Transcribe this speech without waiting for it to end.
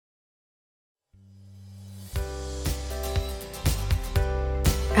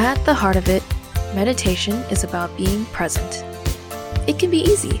At the heart of it, meditation is about being present. It can be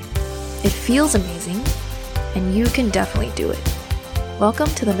easy, it feels amazing, and you can definitely do it. Welcome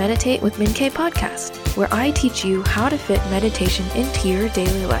to the Meditate with Min K podcast, where I teach you how to fit meditation into your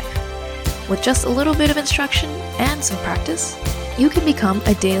daily life. With just a little bit of instruction and some practice, you can become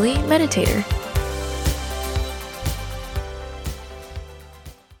a daily meditator.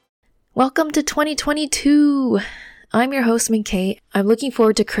 Welcome to 2022! I'm your host, Min K. I'm looking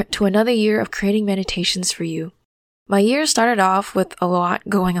forward to another year of creating meditations for you. My year started off with a lot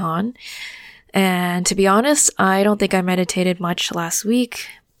going on, and to be honest, I don't think I meditated much last week,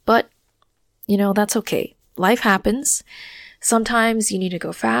 but, that's okay. Life happens. Sometimes you need to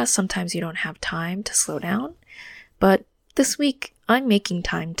go fast, sometimes you don't have time to slow down, but this week, I'm making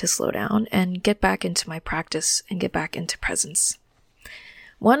time to slow down and get back into my practice and get back into presence.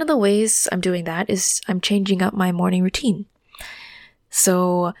 One of the ways I'm doing that is I'm changing up my morning routine.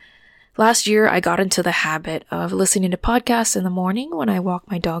 So last year, I got into the habit of listening to podcasts in the morning when I walk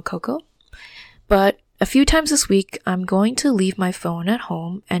my dog Coco. But a few times this week, I'm going to leave my phone at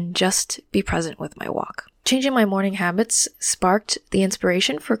home and just be present with my walk. Changing my morning habits sparked the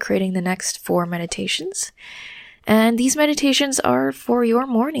inspiration for creating the next 4 meditations. And these meditations are for your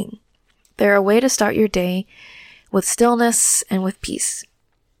morning. They're a way to start your day with stillness and with peace.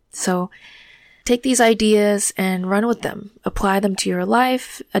 So take these ideas and run with them. Apply them to your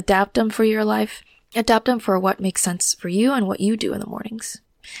life, adapt them for your life, adapt them for what makes sense for you and what you do in the mornings.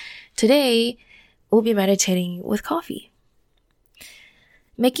 Today, we'll be meditating with coffee.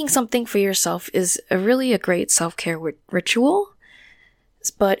 Making something for yourself is a great self-care ritual.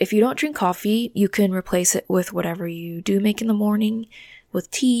 But if you don't drink coffee, you can replace it with whatever you do make in the morning,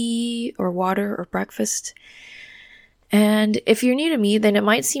 with tea or water or breakfast. And if you're new to me, then it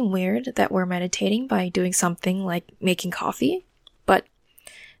might seem weird that we're meditating by doing something like making coffee. But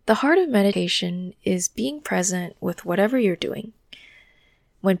the heart of meditation is being present with whatever you're doing.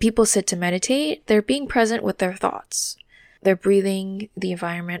 When people sit to meditate, they're being present with their thoughts. They're breathing the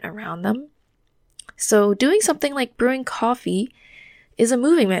environment around them. So doing something like brewing coffee is a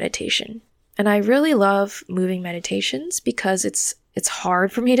moving meditation. And I really love moving meditations because it's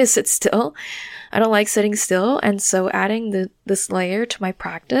hard for me to sit still. I don't like sitting still, and so adding this layer to my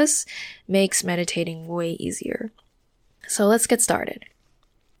practice makes meditating way easier. So let's get started.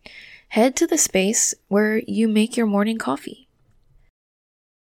 Head to the space where you make your morning coffee.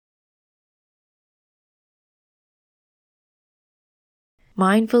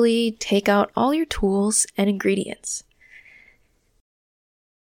 Mindfully take out all your tools and ingredients.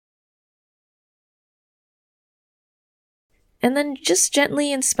 And then just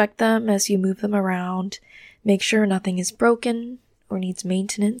gently inspect them as you move them around. Make sure nothing is broken or needs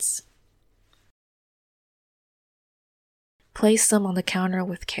maintenance. Place them on the counter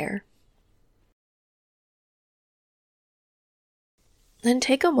with care. Then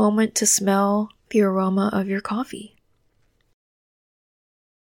take a moment to smell the aroma of your coffee.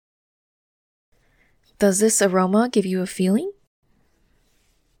 Does this aroma give you a feeling?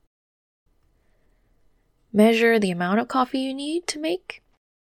 Measure the amount of coffee you need to make.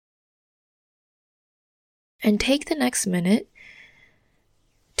 And take the next minute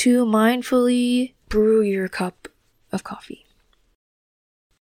to mindfully brew your cup of coffee.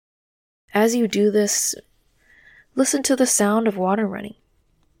 As you do this, listen to the sound of water running.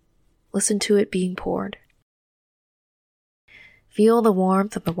 Listen to it being poured. Feel the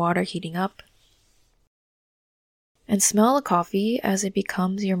warmth of the water heating up. And smell the coffee as it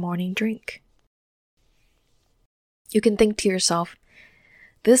becomes your morning drink. You can think to yourself,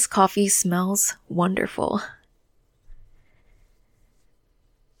 this coffee smells wonderful.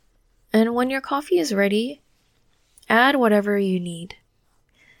 And when your coffee is ready, add whatever you need.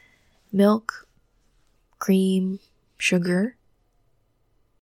 Milk, cream, sugar.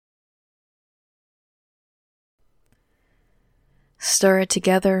 Stir it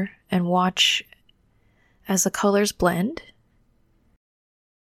together and watch as the colors blend.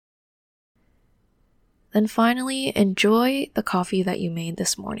 Then finally, enjoy the coffee that you made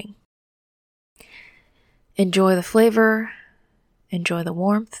this morning. Enjoy the flavor, enjoy the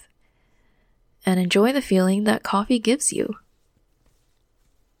warmth, and enjoy the feeling that coffee gives you.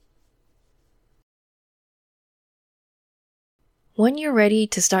 When you're ready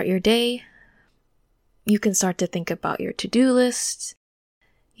to start your day, you can start to think about your to-do list.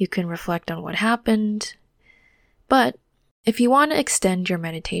 You can reflect on what happened. But if you want to extend your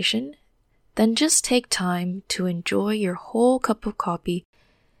meditation, then just take time to enjoy your whole cup of coffee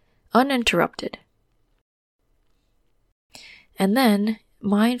uninterrupted. And then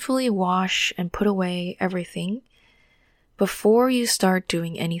mindfully wash and put away everything before you start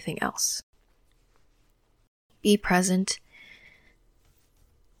doing anything else. Be present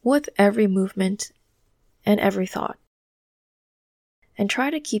with every movement and every thought. And try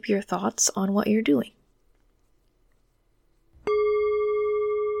to keep your thoughts on what you're doing.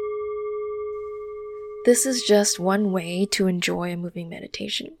 This is just one way to enjoy a moving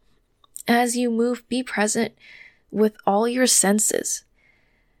meditation. As you move, be present with all your senses.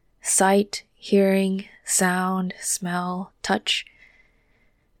 Sight, hearing, sound, smell, touch.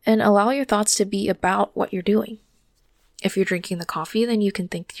 And allow your thoughts to be about what you're doing. If you're drinking the coffee, then you can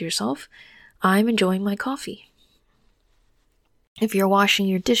think to yourself, I'm enjoying my coffee. If you're washing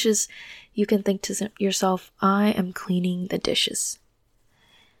your dishes, you can think to yourself, I am cleaning the dishes.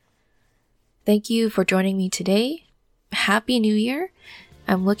 Thank you for joining me today. Happy New Year.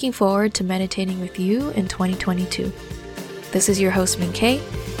 I'm looking forward to meditating with you in 2022. This is your host, Min Kay,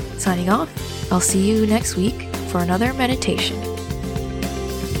 signing off. I'll see you next week for another meditation.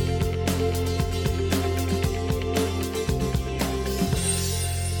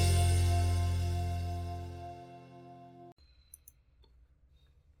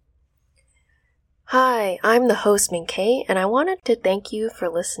 Hi, I'm the host, Min Kay, and I wanted to thank you for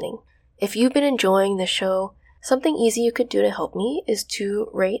listening. If you've been enjoying the show, something easy you could do to help me is to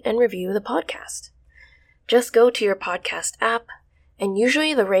rate and review the podcast. Just go to your podcast app, and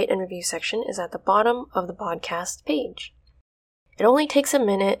usually the rate and review section is at the bottom of the podcast page. It only takes a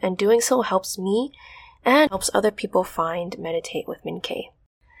minute, and doing so helps me and helps other people find Meditate with Min Kay.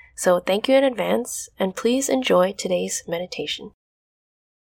 So thank you in advance, and please enjoy today's meditation.